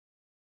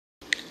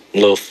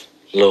Loaf,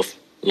 loaf,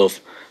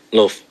 loaf,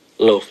 loaf,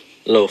 loaf,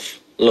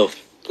 loaf,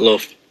 loaf,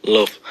 loaf,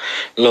 loaf,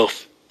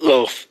 loaf,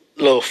 loaf,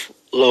 loaf,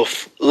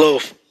 loaf,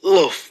 loaf,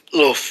 loaf,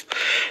 loaf,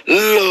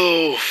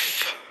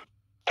 loaf.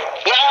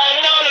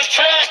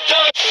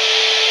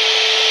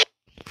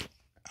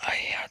 I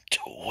had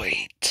to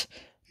wait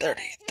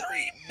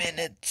 33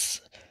 minutes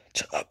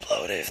to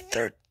upload a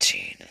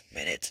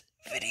 13-minute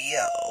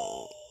video.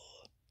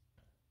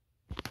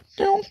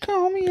 Don't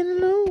call me a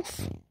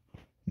loaf.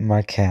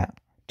 My cat,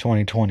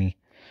 2020.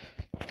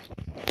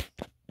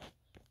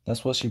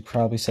 That's what she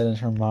probably said in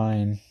her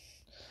mind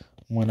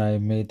when I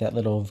made that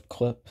little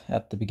clip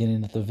at the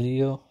beginning of the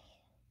video.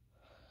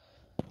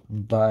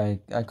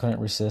 But I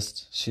couldn't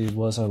resist. She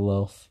was a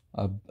loaf,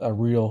 a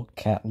real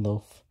cat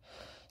loaf.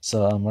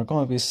 So we're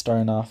going to be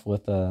starting off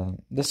with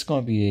this is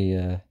going to be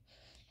a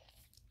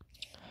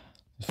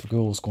if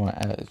Google's going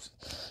to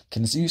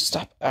can you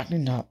stop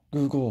acting up,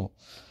 Google?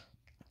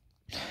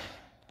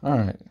 All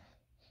right,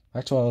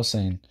 back to what I was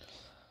saying.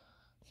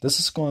 This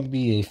is going to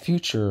be a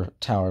future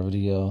tower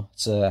video.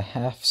 It's a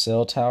half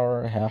cell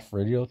tower, half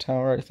radio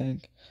tower, I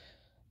think.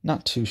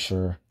 Not too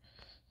sure.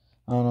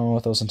 I don't know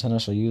what those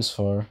antennas are used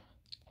for.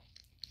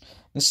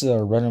 This is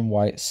a red and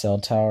white cell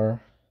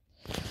tower.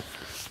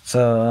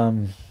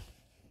 So,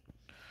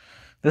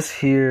 this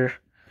here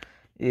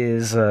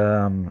is,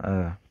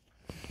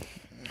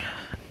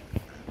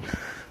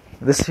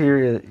 this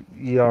here,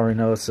 you already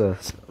know it's a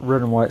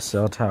red and white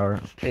cell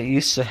tower. It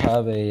used to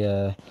have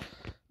a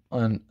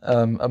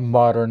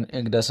modern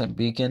incandescent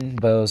beacon,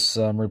 but it was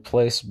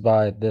replaced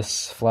by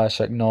this flash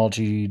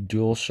technology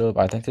dual strobe.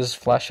 I think this is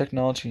flash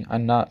technology.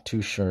 I'm not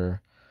too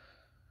sure.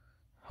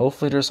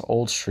 Hopefully there's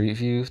old street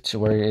view to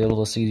where you're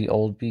able to see the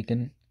old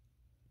beacon.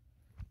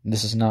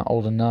 This is not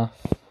old enough.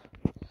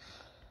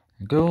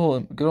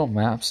 Google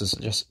Maps is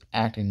just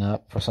acting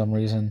up for some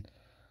reason.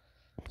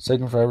 It's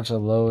taking forever to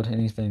load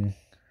anything.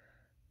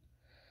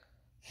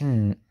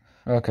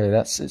 Okay,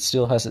 it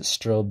still has its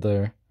strobe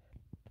there.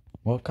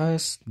 Well,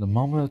 guys, the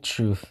moment of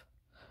truth.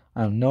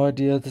 I have no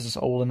idea if this is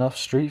old enough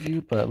street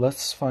view, but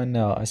let's find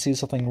out. I see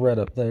something red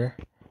up there.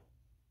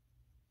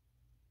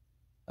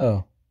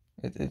 Oh,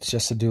 it's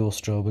just a dual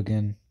strobe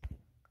again.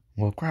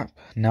 Well, crap.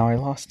 Now I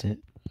lost it.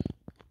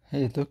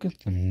 Hey, look at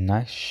the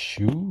nice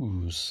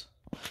shoes.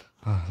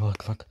 Oh,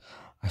 look.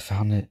 I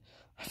found it.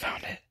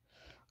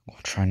 We'll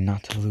try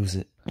not to lose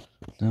it.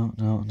 No,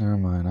 never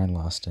mind. I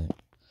lost it.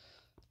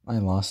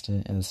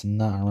 And it's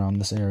not around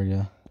this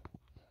area.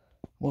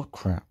 Well,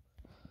 crap.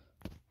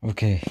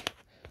 Okay,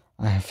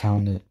 I have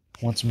found it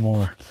once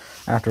more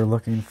after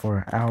looking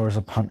for hours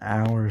upon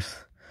hours.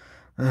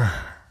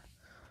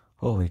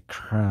 Holy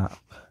crap!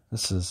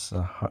 This is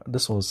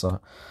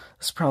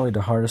probably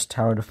the hardest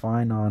tower to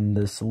find on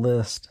this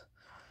list.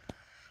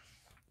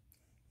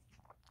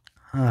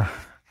 I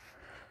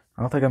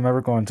don't think I'm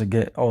ever going to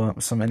get I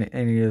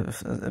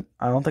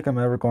don't think I'm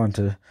ever going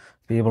to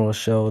be able to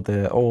show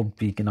the old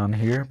beacon on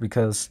here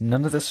because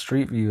none of the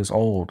street view is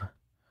old.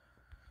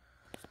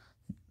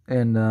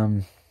 And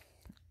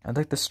I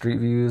think the street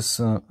view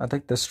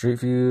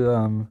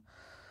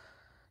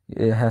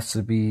it has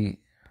to be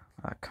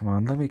come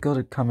on, let me go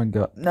to come and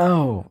go.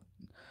 No,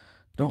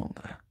 don't.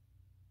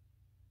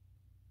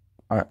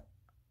 Are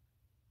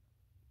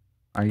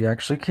you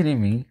actually kidding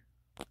me?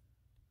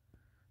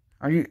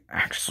 Alright,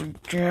 I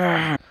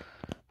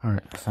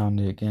found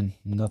it again.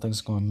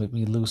 Nothing's going to make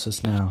me lose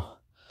this now.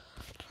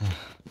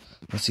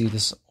 Let's see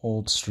this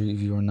old street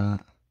view or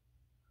not.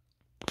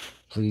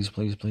 Please.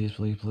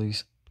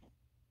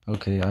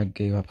 Okay, I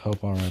gave up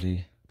hope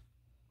already.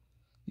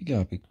 You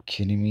gotta be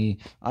kidding me.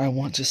 I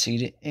want to see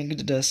the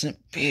incandescent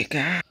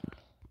beacon.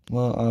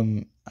 Well,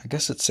 I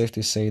guess it's safe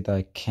to say that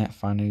I can't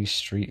find any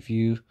street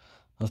view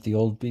of the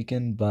old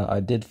beacon, but I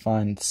did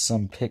find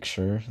some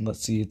picture. Let's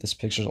see if this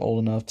picture is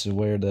old enough to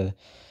where the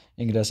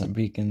incandescent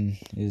beacon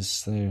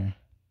is there.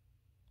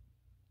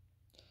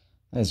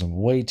 That is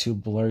way too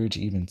blurry to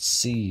even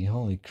see.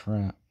 Holy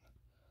crap.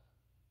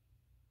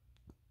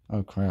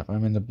 Oh crap,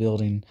 I'm in the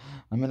building.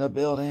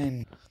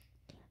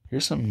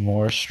 Here's some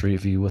more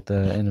street view with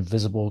an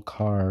invisible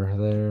car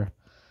there.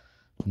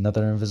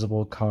 Another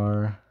invisible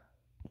car.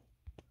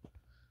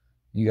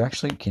 You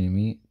actually kidding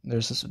me?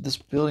 There's this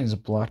building's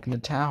blocking the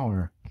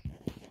tower.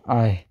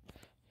 I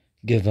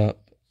give up.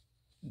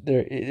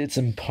 It's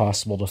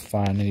impossible to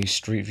find any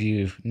street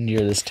view near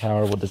this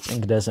tower with its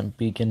incandescent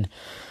beacon.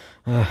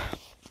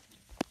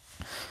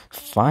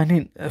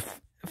 Finding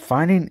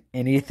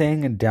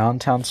anything in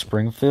downtown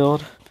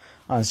Springfield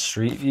on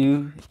street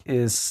view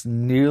is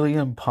nearly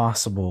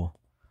impossible.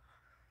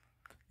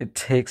 It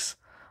takes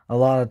a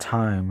lot of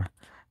time.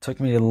 It took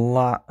me a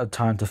lot of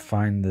time to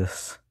find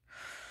this.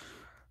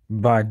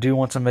 But I do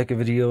want to make a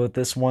video with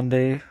this one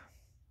day.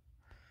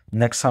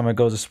 Next time I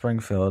go to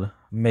Springfield.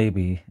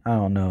 Maybe. I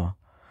don't know.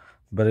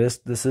 But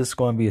this is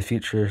going to be a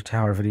future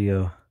tower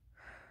video.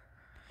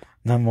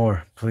 No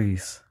more,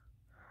 please.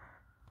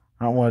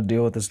 I don't want to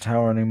deal with this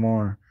tower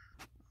anymore.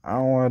 I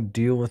don't want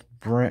to deal with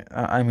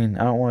I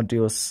don't want to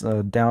deal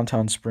with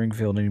downtown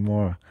Springfield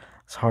anymore.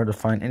 It's hard to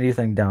find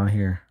anything down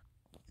here.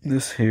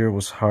 This here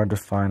was hard to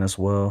find as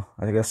well.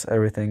 I guess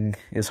everything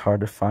is hard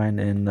to find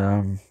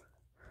in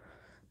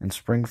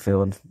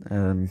Springfield,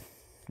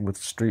 with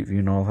Street View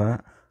and all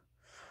that.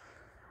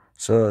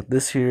 So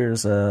this here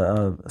is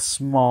a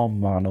small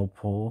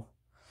monopole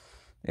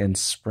in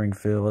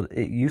Springfield.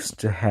 It used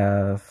to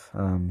have,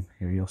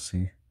 here you'll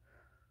see.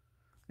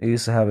 It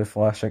used to have a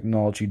flash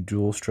technology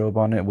dual strobe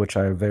on it, which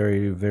I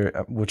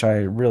which I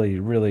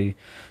really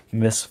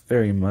miss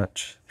very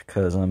much,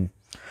 because when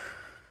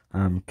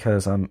I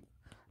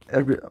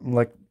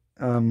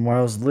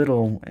was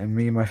little and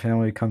me and my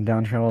family would come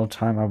down here all the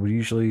time, I would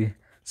usually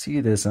see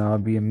this and I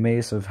would be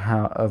amazed of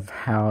how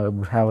it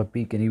would have a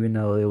beacon even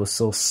though it was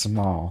so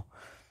small.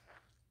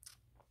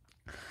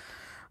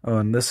 Oh,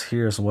 and this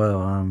here as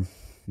well,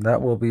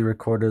 that will be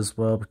recorded as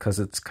well because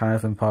it's kind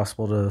of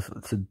impossible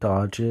to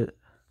dodge it.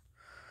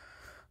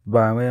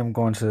 But I am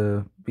going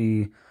to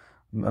be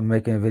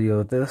making a video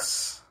of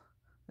this.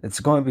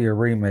 It's going to be a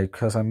remake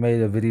because I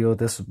made a video of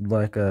this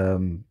like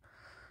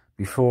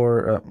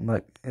before,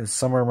 like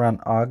somewhere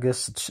around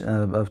August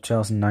of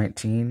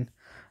 2019.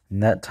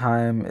 And that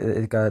time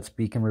it got its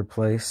beacon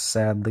replaced,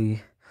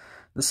 sadly.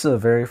 This is the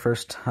very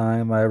first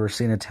time I ever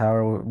seen a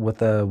tower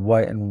with a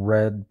white and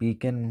red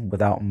beacon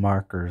without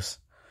markers.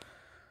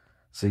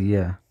 So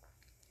yeah,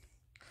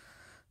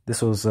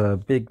 this was a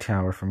big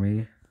tower for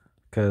me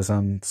because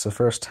it's the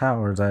first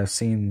towers I've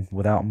seen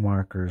without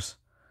markers,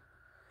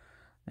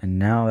 and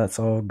now that's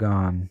all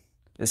gone.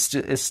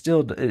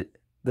 The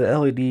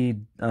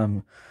LED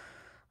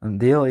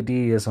the LED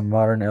is a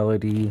modern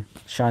LED,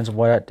 shines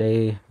white at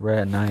day, red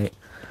at night.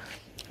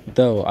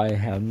 Though I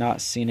have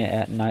not seen it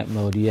at night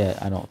mode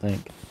yet, I don't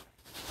think.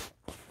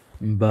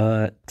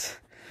 But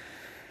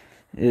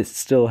it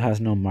still has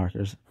no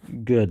markers.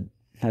 Good.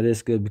 That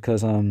is good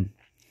because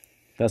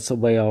that's the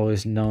way I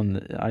always known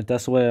it.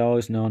 That's the way I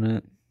always known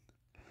it.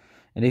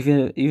 And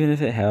even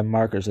if it had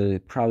markers,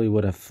 it probably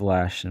would have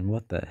flashed. And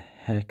what the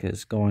heck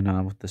is going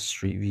on with the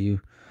Street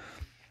View?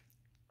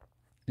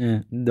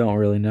 Don't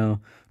really know.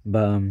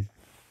 But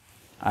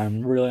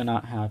I'm really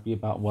not happy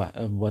about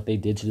what they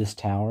did to this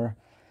tower.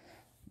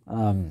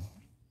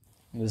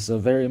 This is a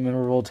very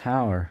memorable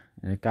tower,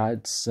 and it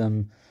got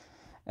some.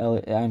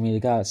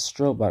 It got its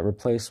strobe light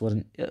replaced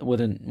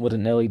with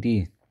an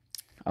LED.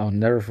 I'll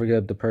never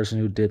forget the person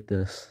who did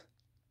this.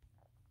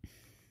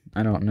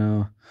 I don't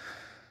know.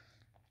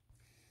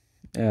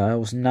 Yeah, I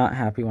was not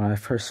happy when I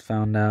first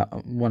found out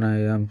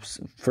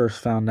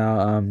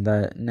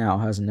that it now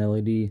has an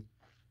LED.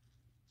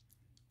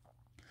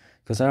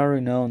 Because I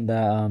already known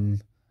that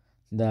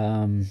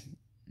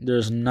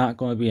there's not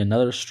going to be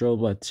another strobe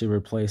light to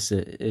replace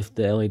it if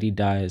the LED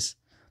dies.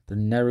 They're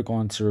never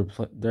going to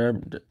replace.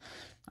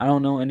 I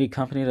don't know any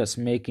company that's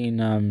making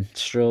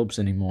strobes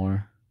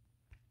anymore.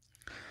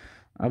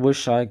 I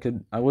wish I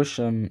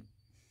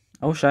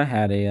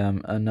had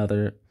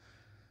another.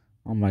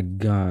 Oh my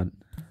god.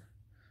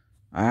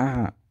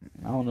 I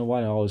don't know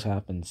why it always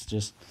happens.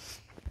 Just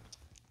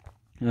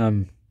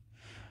I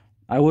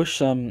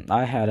wish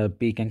I had a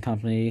beacon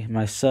company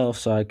myself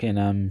so I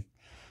can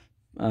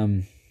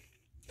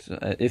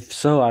if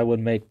so, I would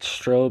make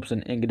strobes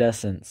and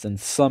incandescents and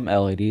some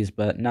LEDs,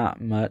 but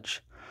not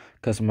much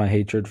because of my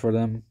hatred for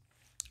them.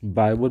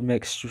 But I would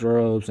make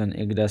strobes and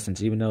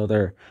incandescents, even though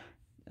they're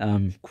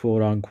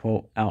quote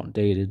unquote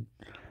outdated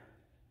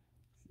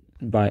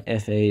by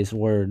FA's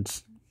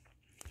words,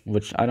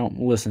 which I don't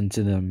listen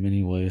to them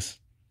anyways.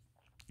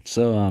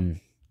 So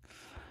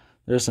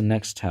there's the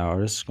next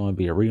tower. This is going to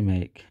be a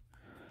remake.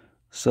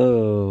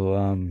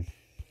 So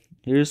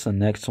here's the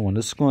next one.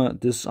 This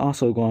is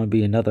also going to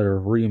be another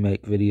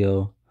remake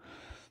video,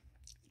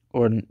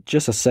 or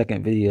just a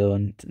second video,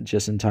 and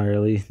just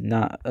entirely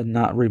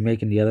not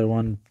remaking the other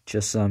one,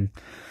 just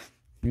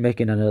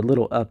making a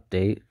little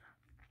update.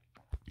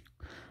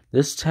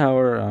 This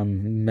tower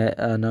met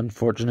an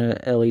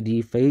unfortunate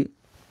LED fate.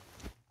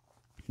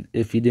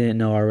 If you didn't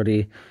know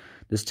already,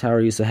 this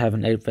tower used to have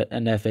an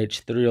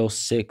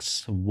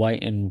FH306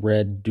 white and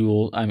red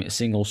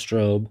single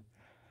strobe.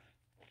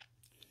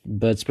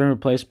 But it's been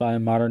replaced by a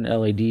modern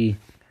LED,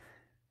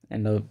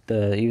 and the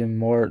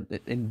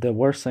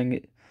worst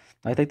thing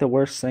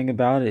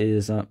about it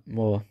is the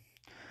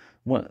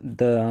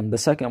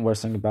second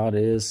worst thing about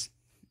it is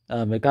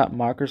it got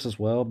markers as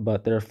well,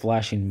 but they're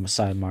flashing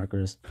side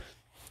markers.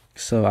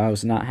 So I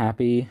was not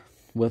happy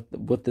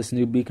with this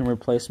new beacon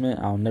replacement.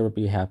 I'll never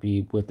be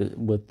happy with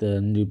the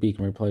new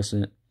beacon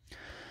replacement.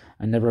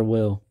 I never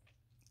will.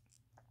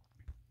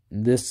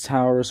 This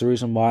tower is the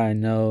reason why I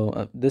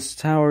know. This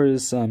tower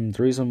is the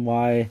reason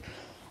why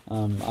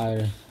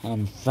I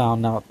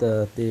found out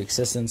the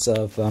existence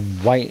of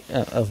white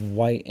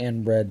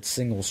and red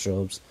single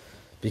strobes,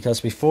 because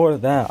before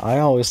that I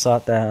always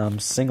thought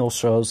that single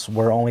strobes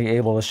were only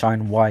able to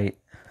shine white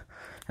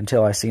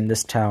until I seen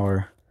this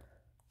tower,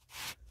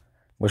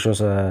 which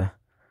was a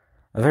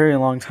very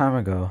long time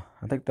ago.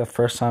 I think the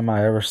first time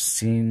I ever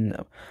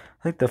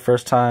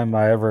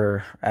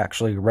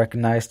actually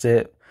recognized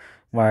it,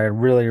 when I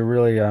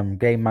really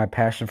gained my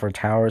passion for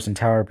towers and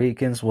tower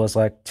beacons, was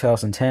like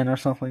 2010 or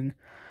something.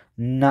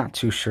 Not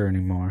too sure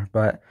anymore,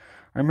 but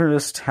I remember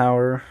this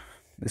tower.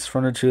 It's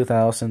from the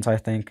 2000s, I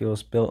think. It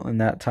was built in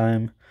that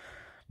time.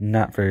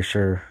 Not very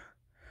sure,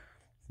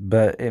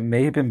 but it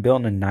may have been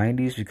built in the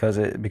 90s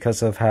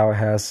because of how it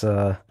has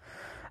a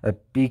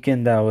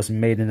beacon that was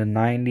made in the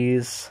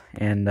 90s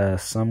and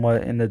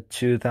somewhat in the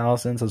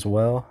 2000s as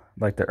well,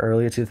 like the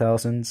early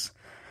 2000s,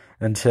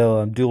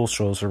 until dual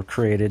strobes were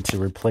created to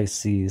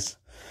replace these.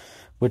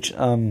 Which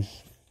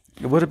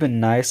it would have been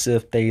nice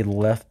if they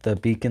left the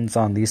beacons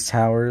on these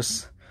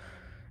towers,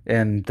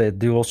 and the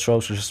dual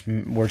strobes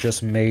were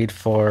just made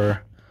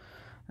for.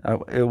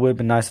 It would have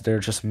been nice if they were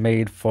just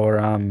made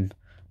for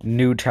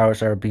new towers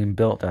that are being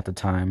built at the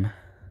time,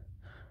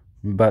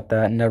 but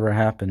that never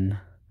happened.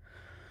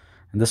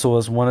 And this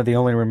was one of the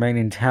only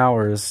remaining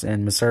towers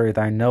in Missouri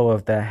that I know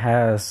of that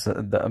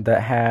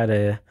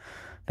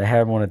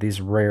had one of these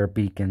rare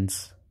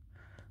beacons.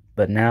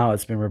 But now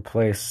it's been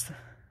replaced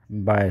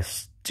by a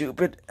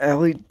stupid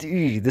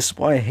LED. This is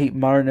why I hate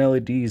modern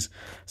LEDs,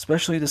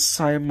 especially the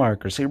side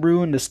markers. They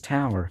ruined this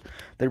tower.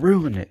 They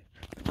ruined it.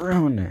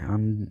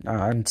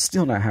 I'm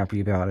still not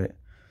happy about it.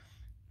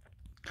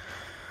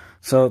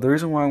 So the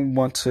reason why I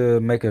want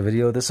to make a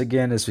video of this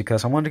again is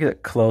because I want to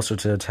get closer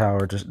to the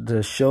tower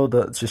to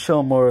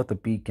show more of the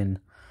beacon.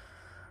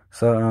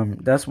 So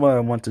that's what I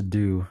want to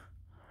do.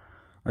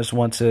 I just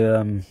want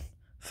to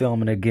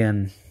film it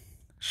again,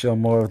 show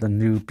more of the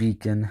new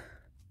beacon.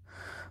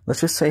 Let's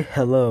just say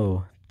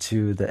hello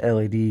to the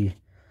LED.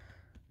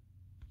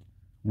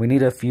 We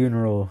need a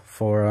funeral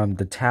for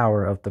the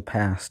tower of the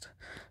past,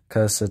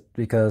 because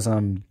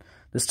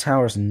this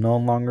tower is no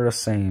longer the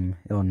same.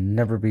 It'll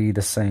never be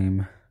the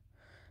same.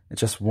 It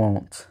just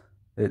won't.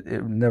 It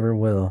never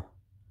will.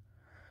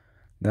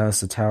 That is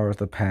the tower of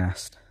the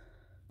past.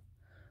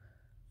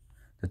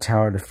 The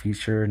tower of the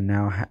future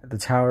now. The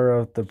tower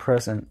of the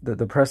present.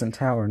 The present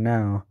tower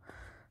now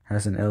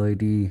has an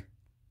LED.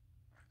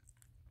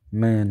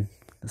 Man,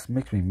 this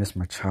makes me miss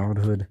my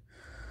childhood.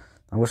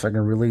 I wish I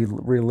could really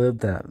relive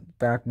that.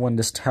 Back when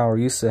this tower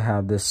used to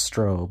have this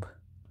strobe.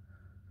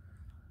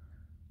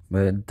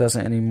 But it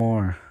doesn't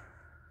anymore.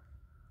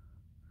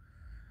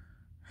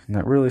 And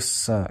that really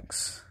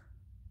sucks.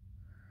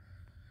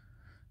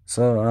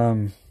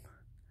 So,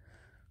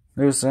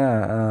 there's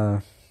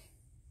that.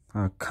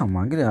 Oh, come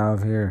on, get out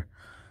of here.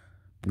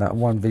 That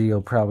one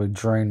video probably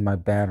drained my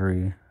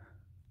battery.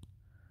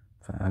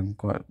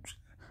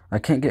 I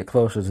can't get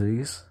closer to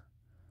these.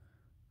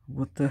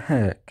 What the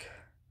heck?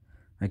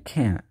 I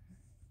can't.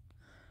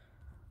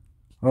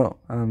 Well,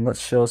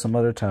 let's show some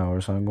other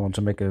towers I'm going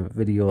to make a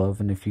video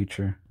of in the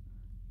future.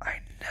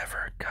 I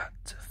never got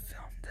to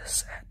film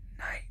this at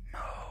night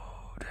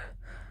mode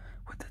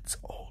with its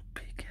old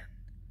beacon.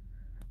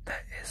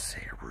 That is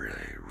a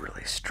really,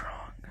 really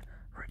strong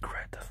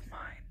regret of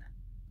mine.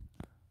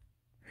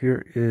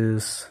 Here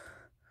is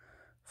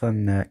the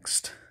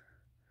next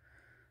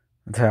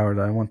tower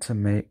that I want to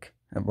make.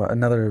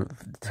 Another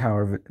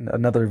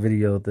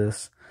video of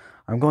this.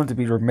 I'm going to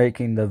be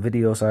remaking the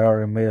videos I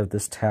already made of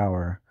this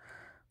tower.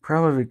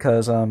 Probably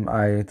because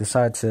I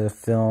decided to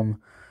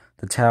film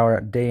the tower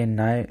day and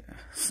night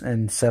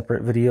in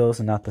separate videos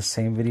and not the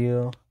same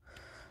video.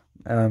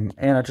 And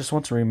I just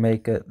want to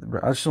remake it.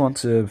 I just want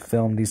to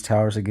film these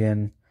towers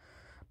again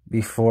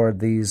before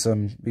these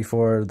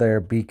before their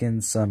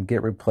beacons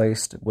get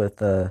replaced with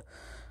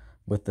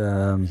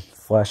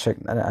flashlight.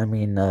 I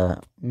mean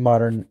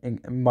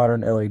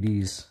modern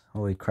LEDs.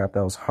 Holy crap,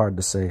 that was hard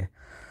to say.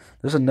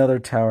 There's another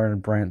tower in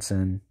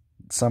Branson,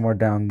 somewhere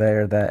down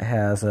there, that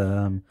has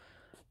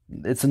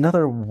it's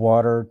another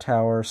water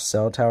tower,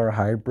 cell tower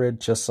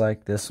hybrid, just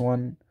like this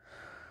one.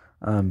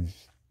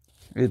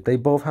 They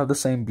both have the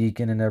same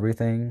beacon and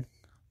everything.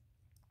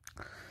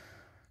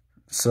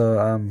 So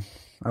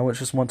I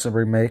just want to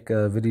remake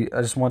a video.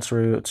 I just want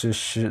to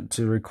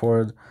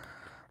record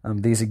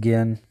these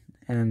again.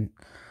 And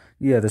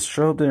yeah, the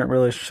strobe didn't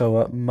really show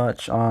up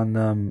much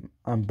on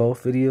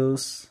both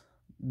videos.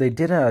 They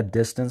did at a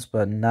distance,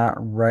 but not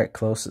right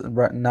close,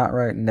 not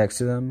right next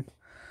to them.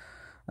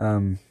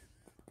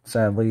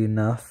 Sadly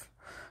enough,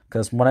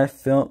 because when I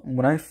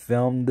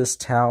filmed this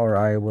tower,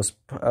 I was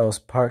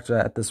parked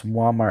at this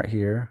Walmart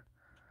here.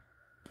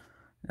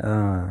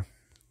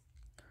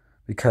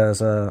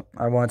 Because I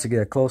wanted to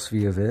get a close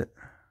view of it,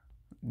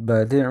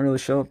 but it didn't really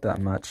show up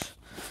that much.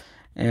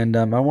 And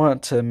I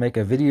wanted to make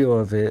a video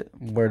of it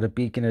where the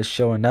beacon is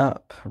showing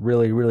up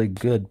really, really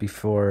good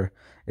before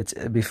its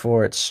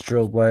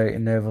strobe light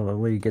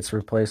inevitably gets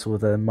replaced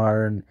with a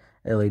modern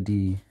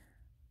LED.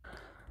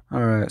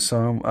 Alright,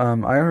 so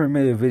I already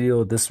made a video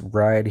of this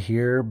ride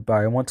here, but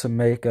I want to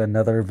make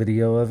another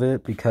video of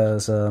it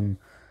because oh,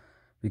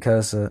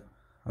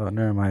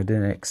 never mind, it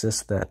didn't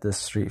exist at this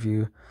street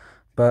view.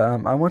 But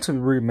I want to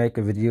remake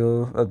a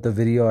video of the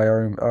video I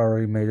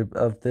already made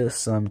of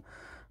this,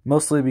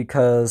 mostly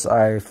because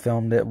I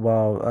filmed it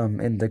while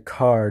in the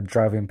car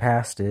driving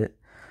past it,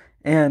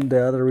 and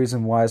the other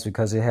reason why is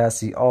because it has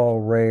the all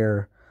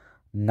rare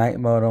night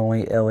mode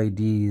only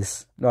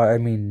LEDs. No, I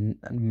mean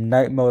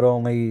night mode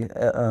only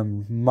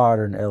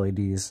modern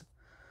LEDs.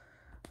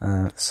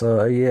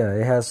 So yeah,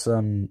 it has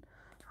some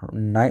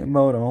night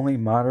mode only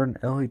modern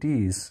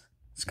LEDs.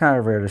 It's kind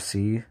of rare to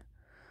see,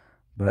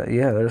 but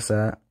yeah, there's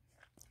that.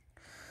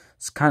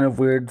 It's kind of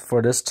weird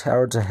for this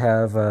tower to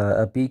have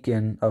a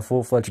beacon, a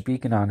full-fledged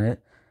beacon on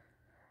it,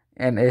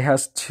 and it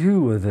has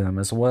two of them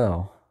as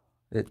well.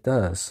 It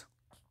does.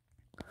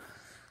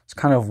 It's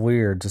kind of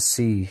weird to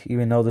see,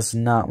 even though this is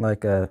not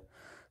like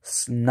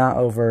it's not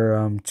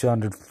over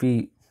 200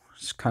 feet.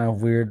 It's kind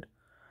of weird.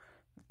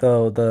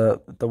 Though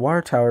the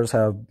water towers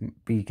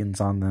have beacons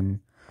on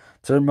them,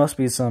 so there must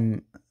be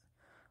some.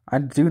 I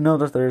do know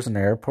that there's an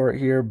airport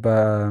here,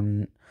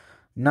 but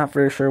not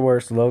very sure where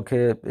it's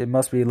located. It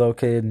must be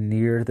located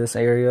near this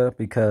area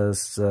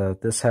because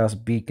this has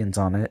beacons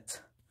on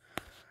it.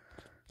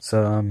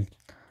 So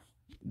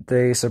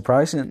they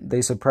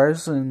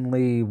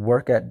surprisingly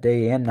work at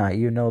day and night,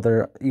 even though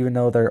they're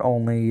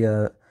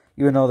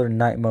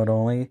night mode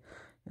only.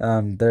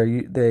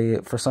 They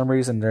for some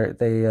reason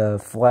they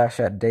flash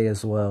at day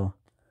as well.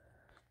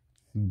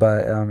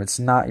 But it's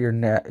not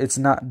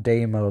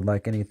day mode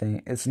like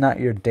anything. It's not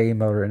your day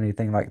mode or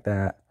anything like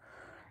that.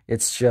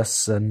 It's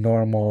just a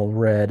normal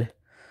red.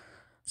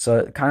 So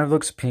it kind of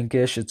looks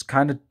pinkish. It's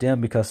kind of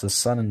dim because of the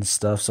sun and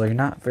stuff. So you're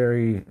not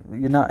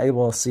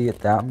able to see it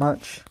that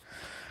much.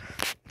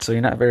 So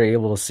you're not very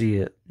able to see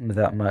it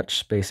that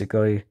much,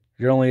 basically.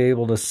 You're only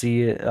able to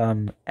see it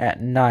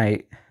at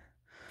night,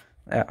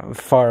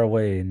 far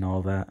away and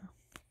all that.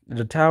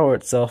 The tower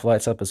itself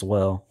lights up as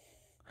well.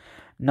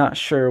 Not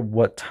sure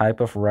what type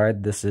of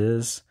ride this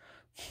is.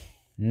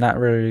 Not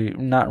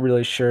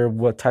really sure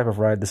what type of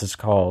ride this is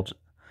called.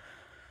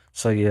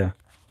 So yeah.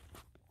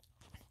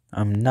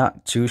 I'm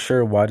not too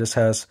sure why this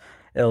has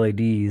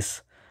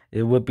LEDs.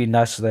 It would be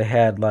nice if they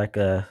had like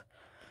a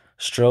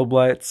strobe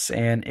lights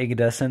and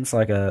incandescents,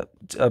 like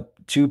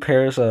two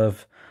pairs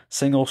of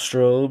single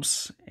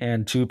strobes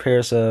and two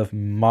pairs of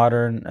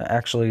modern,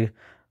 actually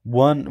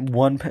one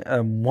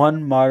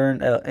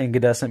modern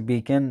incandescent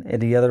beacon and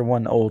the other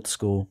one old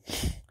school.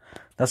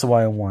 That's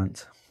what I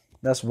want.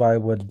 That's what I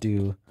would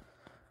do.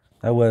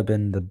 That would have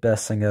been the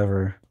best thing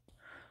ever.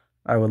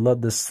 I would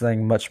love this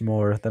thing much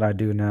more than I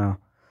do now.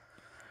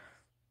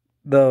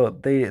 Though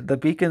the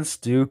beacons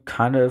do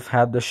kind of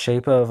have the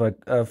shape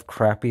of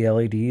crappy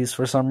LEDs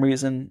for some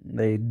reason.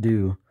 They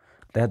do.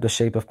 They have the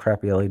shape of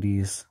crappy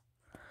LEDs.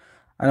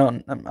 I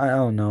don't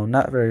know.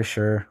 Not very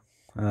sure.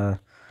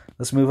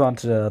 Let's move on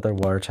to the other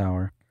water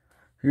tower.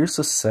 Here's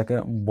the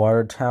second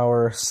water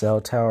tower,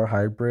 cell tower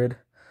hybrid.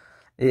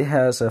 It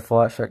has a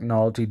flash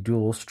technology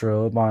dual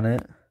strobe on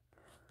it.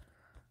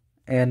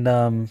 And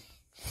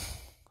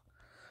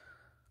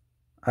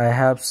I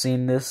have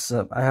seen this.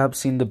 I have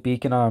seen the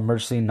beacon on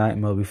emergency night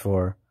mode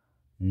before.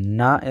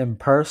 Not in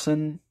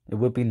person. It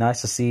would be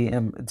nice to see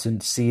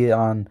it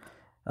on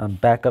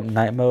backup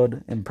night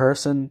mode in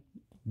person,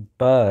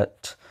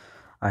 but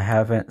I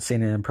haven't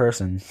seen it in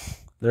person.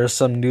 There's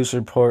some news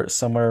report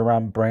somewhere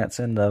around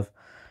Branson of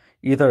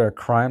either a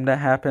crime that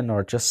happened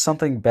or just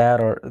something bad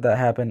that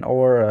happened,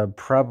 or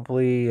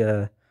probably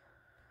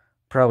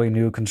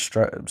new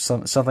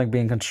something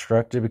being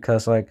constructed,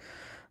 because, like,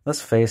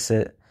 let's face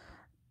it,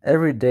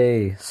 every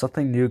day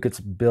something new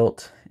gets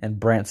built in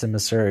Branson,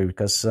 Missouri,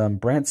 because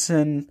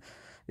Branson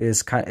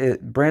is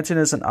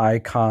an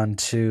icon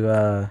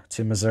to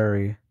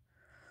Missouri.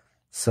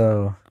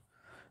 So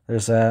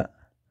there's that.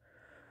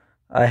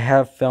 I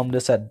have filmed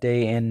this at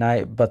day and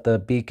night, but the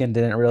beacon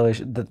didn't really,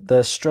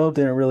 the strobe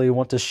didn't really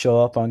want to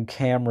show up on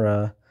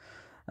camera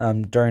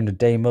during the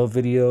day mode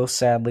video,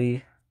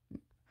 sadly.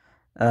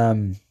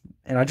 And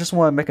I just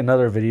want to make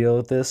another video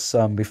of this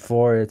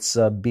before its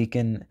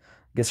beacon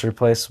gets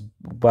replaced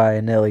by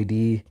an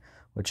LED,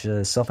 which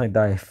is something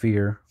that I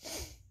fear.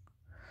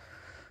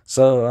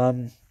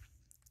 So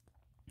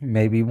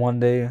maybe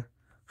one day,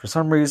 for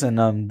some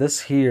reason,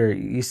 this here,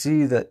 you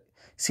see in the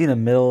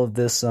middle of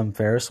this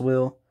Ferris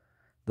wheel,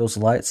 those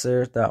lights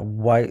there, that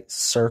white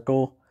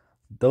circle,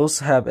 those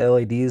have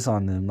LEDs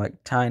on them,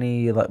 like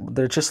tiny,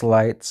 they're just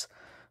lights.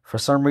 For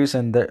some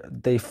reason,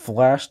 they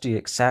flash the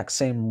exact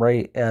same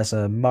rate as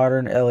a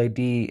modern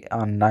LED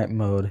on night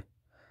mode.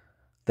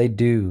 They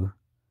do.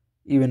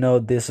 Even though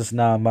this is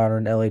not a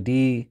modern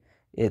LED,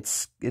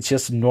 it's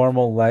just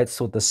normal lights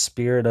with the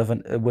spirit of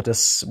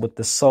with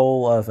the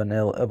soul of a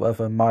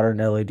modern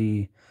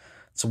LED.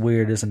 It's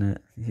weird, isn't it?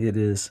 It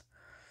is.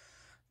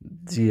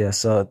 Yeah,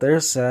 so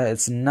there's that.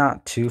 It's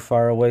not too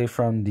far away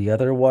from the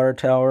other water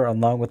tower,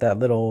 along with that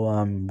little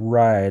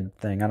ride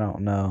thing. I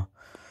don't know.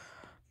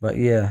 But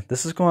yeah,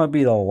 this is going to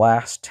be the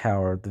last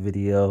tower of the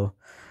video.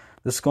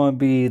 This is going to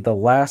be the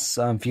last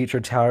future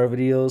tower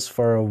videos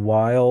for a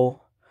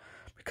while,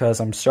 because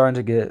I'm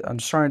starting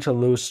to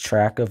lose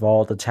track of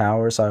all the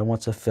towers I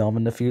want to film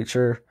in the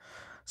future.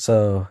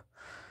 So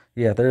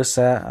yeah, there's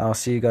that. I'll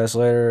see you guys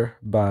later.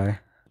 Bye.